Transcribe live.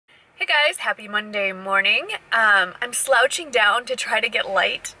guys, happy Monday morning. I'm slouching down to try to get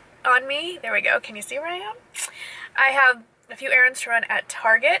light on me. There we go. Can you see where I am? I have a few errands to run at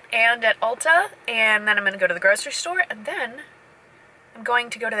Target and at Ulta, and then I'm going to go to the grocery store, and then I'm going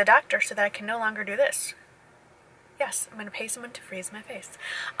to go to the doctor so that I can no longer do this. Yes, I'm going to pay someone to freeze my face.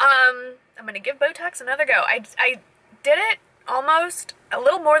 I'm going to give Botox another go. I did it almost a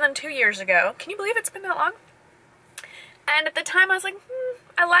little more than 2 years ago. Can you believe it's been that long? And at the time I was like,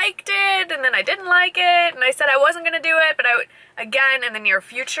 I liked it, and then I didn't like it, and I said I wasn't going to do it, but I would, again, in the near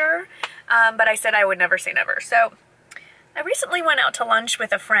future, but I said I would never say never. So I recently went out to lunch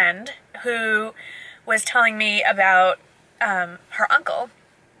with a friend who was telling me about her uncle,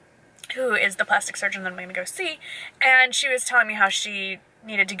 who is the plastic surgeon that I'm going to go see, and she was telling me how she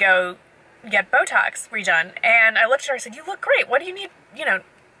needed to go get Botox redone, and I looked at her and I said, you look great, what do you need, you know,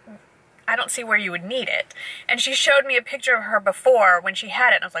 I don't see where you would need it. And she showed me a picture of her before when she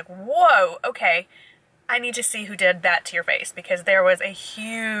had it, and I was like, whoa, okay, I need to see who did that to your face, because there was a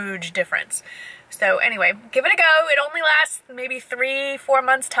huge difference. So anyway, give it a go. It only lasts maybe 3-4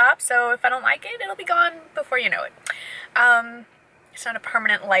 months tops, so if I don't like it, it'll be gone before you know it. It's not a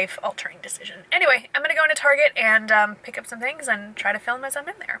permanent life-altering decision. Anyway, I'm gonna go into Target and pick up some things and try to film as I'm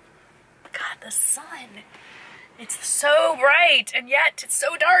in there. God, the sun. It's so bright, and yet it's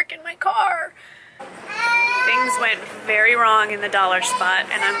so dark in my car. Things went very wrong in the dollar spot,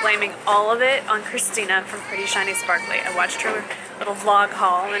 and I'm blaming all of it on Christina from Pretty Shiny Sparkly. I watched her little vlog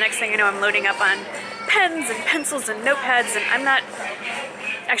haul, and the next thing you know, I'm loading up on pens and pencils and notepads, and I'm not...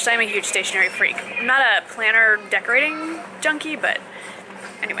 Actually, I'm a huge stationery freak. I'm not a planner decorating junkie, but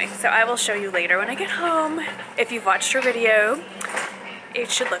anyway, so I will show you later when I get home. If you've watched her video,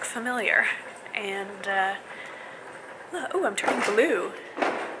 it should look familiar. And, oh, I'm turning blue.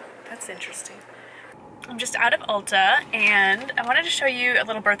 That's interesting. I'm just out of Ulta, and I wanted to show you a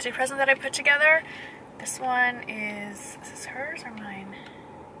little birthday present that I put together. This one is this hers or mine?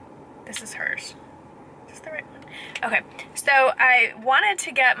 This is hers. Is this the right one? Okay, so I wanted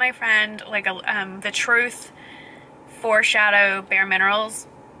to get my friend like a the Truth Foreshadow Bare Minerals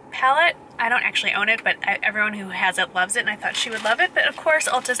palette. I don't actually own it, but everyone who has it loves it, and I thought she would love it, but of course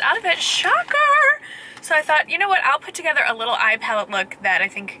Ulta's out of it. Shocker! So I thought, you know what, I'll put together a little eye palette look that I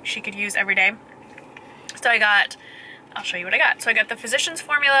think she could use every day. So I got, I'll show you what I got. So I got the Physicians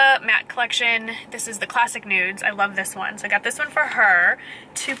Formula Matte Collection. This is the Classic Nudes. I love this one. So I got this one for her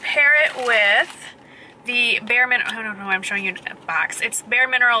to pair it with the Bare Minerals, I don't know why I'm showing you a box. It's Bare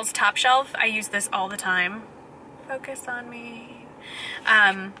Minerals Top Shelf. I use this all the time. Focus on me.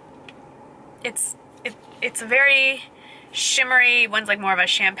 It's a very shimmery, one's like more of a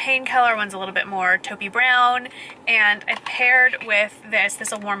champagne color, one's a little bit more taupey brown, and I paired with this.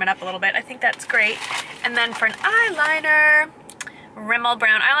 This will warm it up a little bit. I think that's great. And then for an eyeliner, Rimmel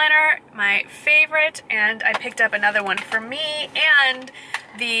Brown Eyeliner, my favorite, and I picked up another one for me, and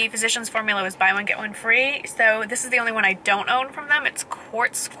the Physicians Formula was buy one get one free, so this is the only one I don't own from them. It's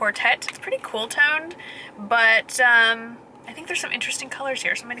Quartz Quartet. It's pretty cool toned, but I think there's some interesting colors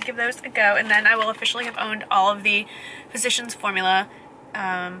here, so I'm going to give those a go, and then I will officially have owned all of the Physicians Formula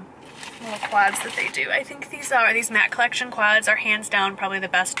little quads that they do. I think these matte collection quads are hands down probably the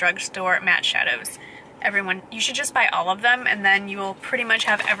best drugstore matte shadows. Everyone, you should just buy all of them, and then you will pretty much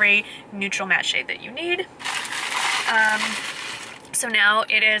have every neutral matte shade that you need. So now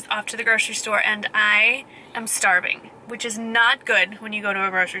it is off to the grocery store, and I am starving, which is not good when you go to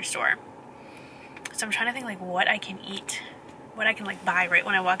a grocery store. So I'm trying to think like what I can eat, what I can like buy right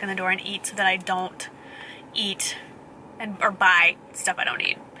when I walk in the door and eat, so that I don't eat or buy stuff I don't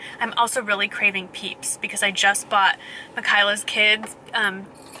need. I'm also really craving Peeps, because I just bought Michaela's kids a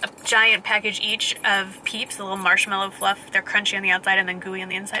giant package each of Peeps, the little marshmallow fluff. They're crunchy on the outside and then gooey on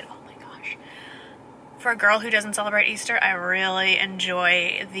the inside. Oh my gosh. For a girl who doesn't celebrate Easter, I really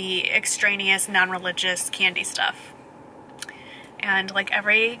enjoy the extraneous, non-religious candy stuff. And like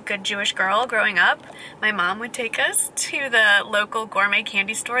every good Jewish girl growing up, my mom would take us to the local gourmet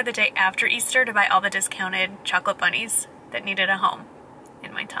candy store the day after Easter to buy all the discounted chocolate bunnies that needed a home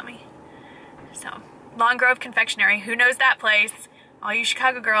in my tummy. So, Long Grove Confectionery, who knows that place? All you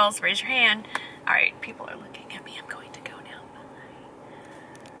Chicago girls, raise your hand. All right, people are looking at me. I'm going to go now.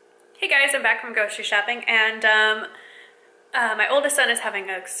 Bye. Hey guys, I'm back from grocery shopping, and my oldest son is having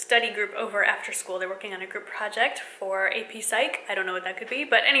a study group over after school. They're working on a group project for AP Psych. I don't know what that could be,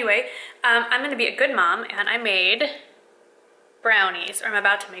 but anyway, I'm gonna be a good mom, and I made brownies, or I'm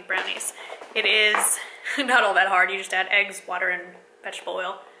about to make brownies. It is not all that hard. You just add eggs, water, and vegetable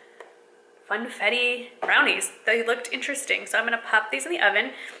oil. Funfetti brownies. They looked interesting, so I'm gonna pop these in the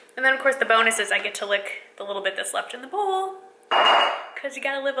oven. And then of course the bonus is I get to lick the little bit that's left in the bowl. because you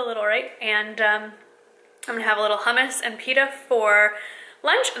gotta live a little, right? And I'm gonna have a little hummus and pita for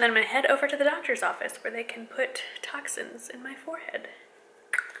lunch, and then I'm gonna head over to the doctor's office where they can put toxins in my forehead.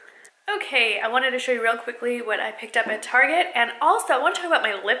 Okay, I wanted to show you real quickly what I picked up at Target, and also I want to talk about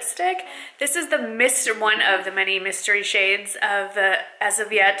my lipstick. This is the one of the many mystery shades of the as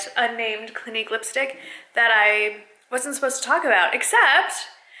of yet unnamed Clinique lipstick that I wasn't supposed to talk about, except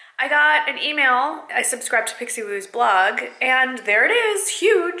I got an email. I subscribed to Pixie Woo's blog, and there it is,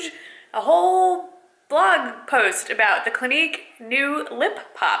 huge, a whole blog post about the Clinique new lip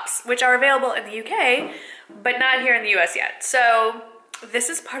pops, which are available in the UK, but not here in the US yet. So this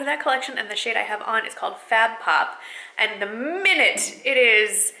is part of that collection, and the shade I have on is called Fab Pop. And the minute it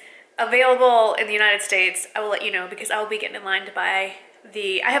is available in the United States, I will let you know, because I will be getting in line to buy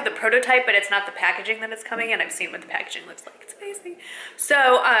I have the prototype, but it's not the packaging that it's coming in. I've seen what the packaging looks like. It's amazing. So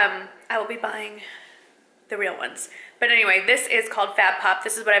I will be buying the real ones. But anyway, this is called Fab Pop.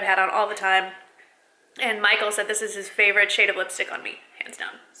 This is what I've had on all the time. And Michael said this is his favorite shade of lipstick on me, hands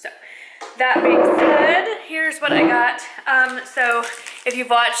down. So that being said, here's what I got. So if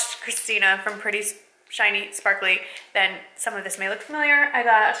you've watched Christina from Pretty Shiny Sparkly, then some of this may look familiar. I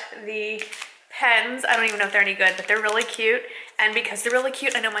got the pens. I don't even know if they're any good, but they're really cute. And because they're really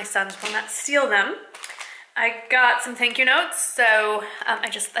cute, I know my sons will not steal them. I got some thank you notes. So I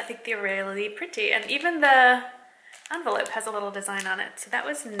think they're really pretty. And even the envelope has a little design on it. So that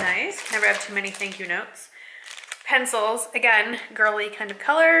was nice. Never have too many thank you notes. Pencils, again, girly kind of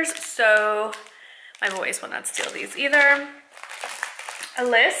colors, so my boys will not steal these either. A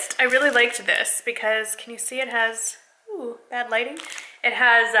list. I really liked this because, can you see it has, ooh, bad lighting? It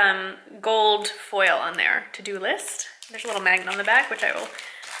has gold foil on there, to-do list. There's a little magnet on the back, which I will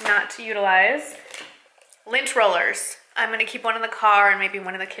not utilize. Lint rollers. I'm gonna keep one in the car and maybe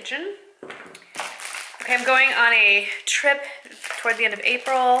one in the kitchen. Okay, I'm going on a trip toward the end of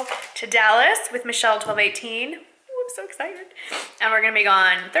April to Dallas with Michelle 1218. I'm so excited. And we're gonna be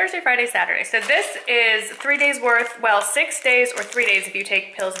gone Thursday, Friday, Saturday. So this is 3 days worth, well, 6 days or 3 days if you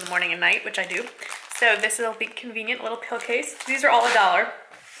take pills in the morning and night, which I do. So this will be convenient, little pill case. These are all $1.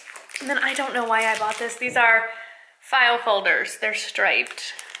 And then I don't know why I bought this. These are file folders. They're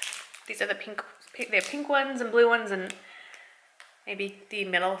striped. These are the they have pink ones and blue ones, and maybe the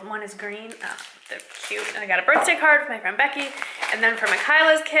middle one is green. Oh, they're cute. And I got a birthday card for my friend Becky. And then for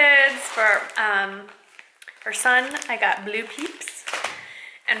Michaela's kids, for her son, I got blue peeps.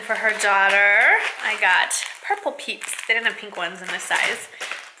 And for her daughter, I got purple peeps. They didn't have pink ones in this size.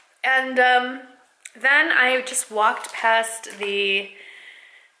 And then I just walked past the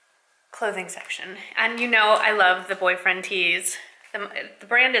clothing section. And you know I love the boyfriend tees. The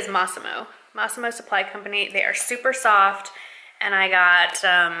brand is Massimo. Massimo Supply Company. They are super soft. And I got,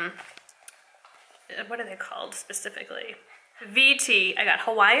 what are they called specifically? VT. I got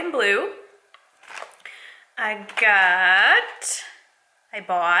Hawaiian Blue. I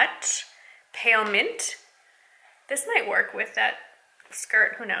bought Pale Mint. This might work with that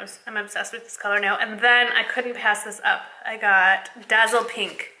skirt, who knows? I'm obsessed with this color now. And then I couldn't pass this up. I got Dazzle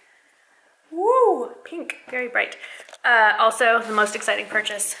Pink. Woo, pink, very bright. Also, the most exciting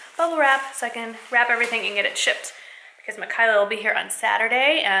purchase, bubble wrap, so I can wrap everything and get it shipped. Because Michaela will be here on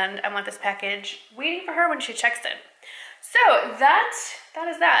Saturday, and I want this package waiting for her when she checks in. So that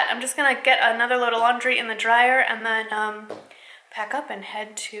is that. I'm just gonna get another load of laundry in the dryer and then pack up and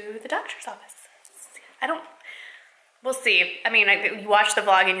head to the doctor's office. We'll see. I mean, you watch the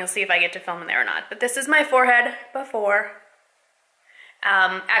vlog and you'll see if I get to film in there or not. But this is my forehead before.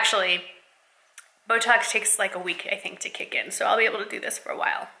 Actually, Botox takes like a week, I think, to kick in. So I'll be able to do this for a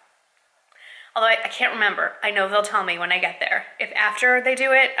while. Although I can't remember. I know they'll tell me when I get there. If after they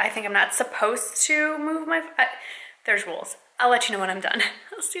do it, I think I'm not supposed to move my... there's rules. I'll let you know when I'm done.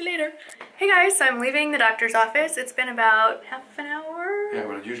 I'll see you later. Hey guys, so I'm leaving the doctor's office. It's been about half an hour. Yeah,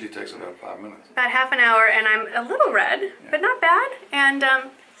 but it usually takes about 5 minutes. About half an hour, and I'm a little red, yeah, but not bad. And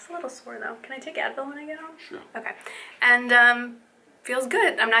it's a little sore though. Can I take Advil when I get home? Sure. Okay. And feels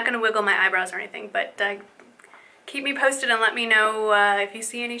good. I'm not gonna wiggle my eyebrows or anything, but keep me posted and let me know if you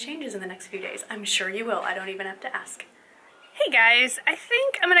see any changes in the next few days. I'm sure you will. I don't even have to ask. Hey guys, I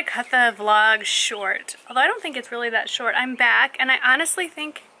think I'm gonna cut the vlog short. Although I don't think it's really that short. I'm back, and I honestly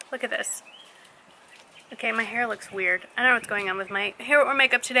think, look at this. Okay, my hair looks weird. I don't know what's going on with my hair or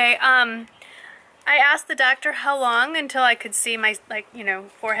makeup today. I asked the doctor how long until I could see my,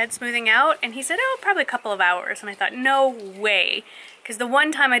 forehead smoothing out, and he said, oh, probably a couple of hours. And I thought, no way, because the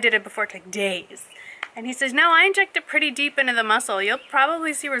one time I did it before, it took days. And he says, no, I inject it pretty deep into the muscle. You'll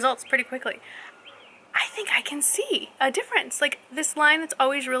probably see results pretty quickly. I think I can see a difference. Like this line that's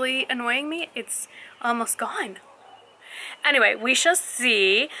always really annoying me, it's almost gone. Anyway, we shall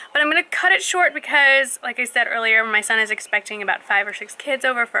see, but I'm gonna cut it short because, like I said earlier, my son is expecting about 5 or 6 kids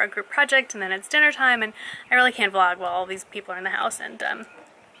over for a group project, and then it's dinner time, and I really can't vlog while all these people are in the house, and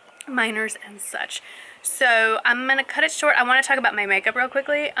minors and such. So I'm gonna cut it short. I want to talk about my makeup real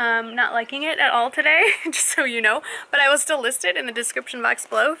quickly. Not liking it at all today, just so you know, but I will still list it in the description box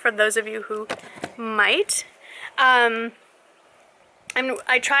below for those of you who might. I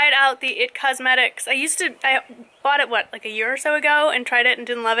tried out the IT Cosmetics. I bought it, what, like a year or so ago and tried it and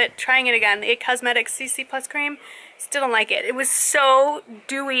didn't love it. Trying it again, the IT Cosmetics CC Plus Cream. Still don't like it. It was so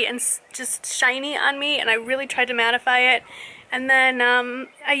dewy and just shiny on me, and I really tried to mattify it. And then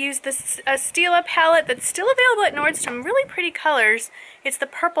I used this Stila palette that's still available at Nordstrom. Really pretty colors. It's the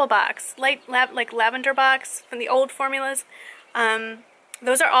purple box, like lavender box from the old formulas.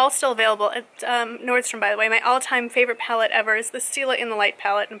 Those are all still available at Nordstrom, by the way. My all-time favorite palette ever is the Stila in the Light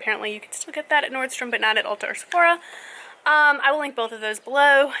palette, and apparently you can still get that at Nordstrom, but not at Ulta or Sephora. I will link both of those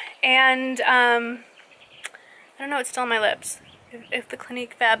below. And I don't know, it's still on my lips. If the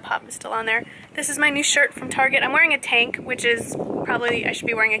Clinique Fab Pop is still on there. This is my new shirt from Target. I'm wearing a tank, which is probably, I should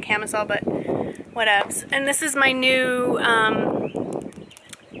be wearing a camisole, but whatevs. And this is my new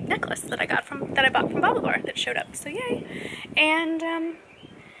necklace that I bought from Bobblebore that showed up. So yay. And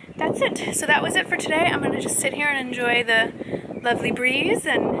that's it. So that was it for today. I'm gonna just sit here and enjoy the lovely breeze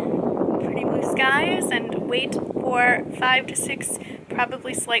and pretty blue skies and wait for 5 to 6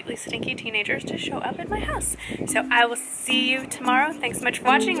 probably slightly stinky teenagers to show up at my house. So I will see you tomorrow. Thanks so much for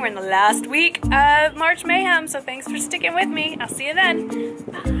watching. We're in the last week of March Mayhem, so thanks for sticking with me. I'll see you then.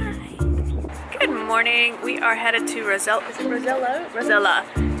 Bye. Good morning. We are headed to Rosella. Is it Rosella? Rosella.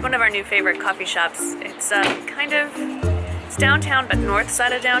 It's one of our new favorite coffee shops. It's it's downtown, but north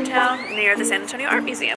side of downtown, near the San Antonio Art Museum.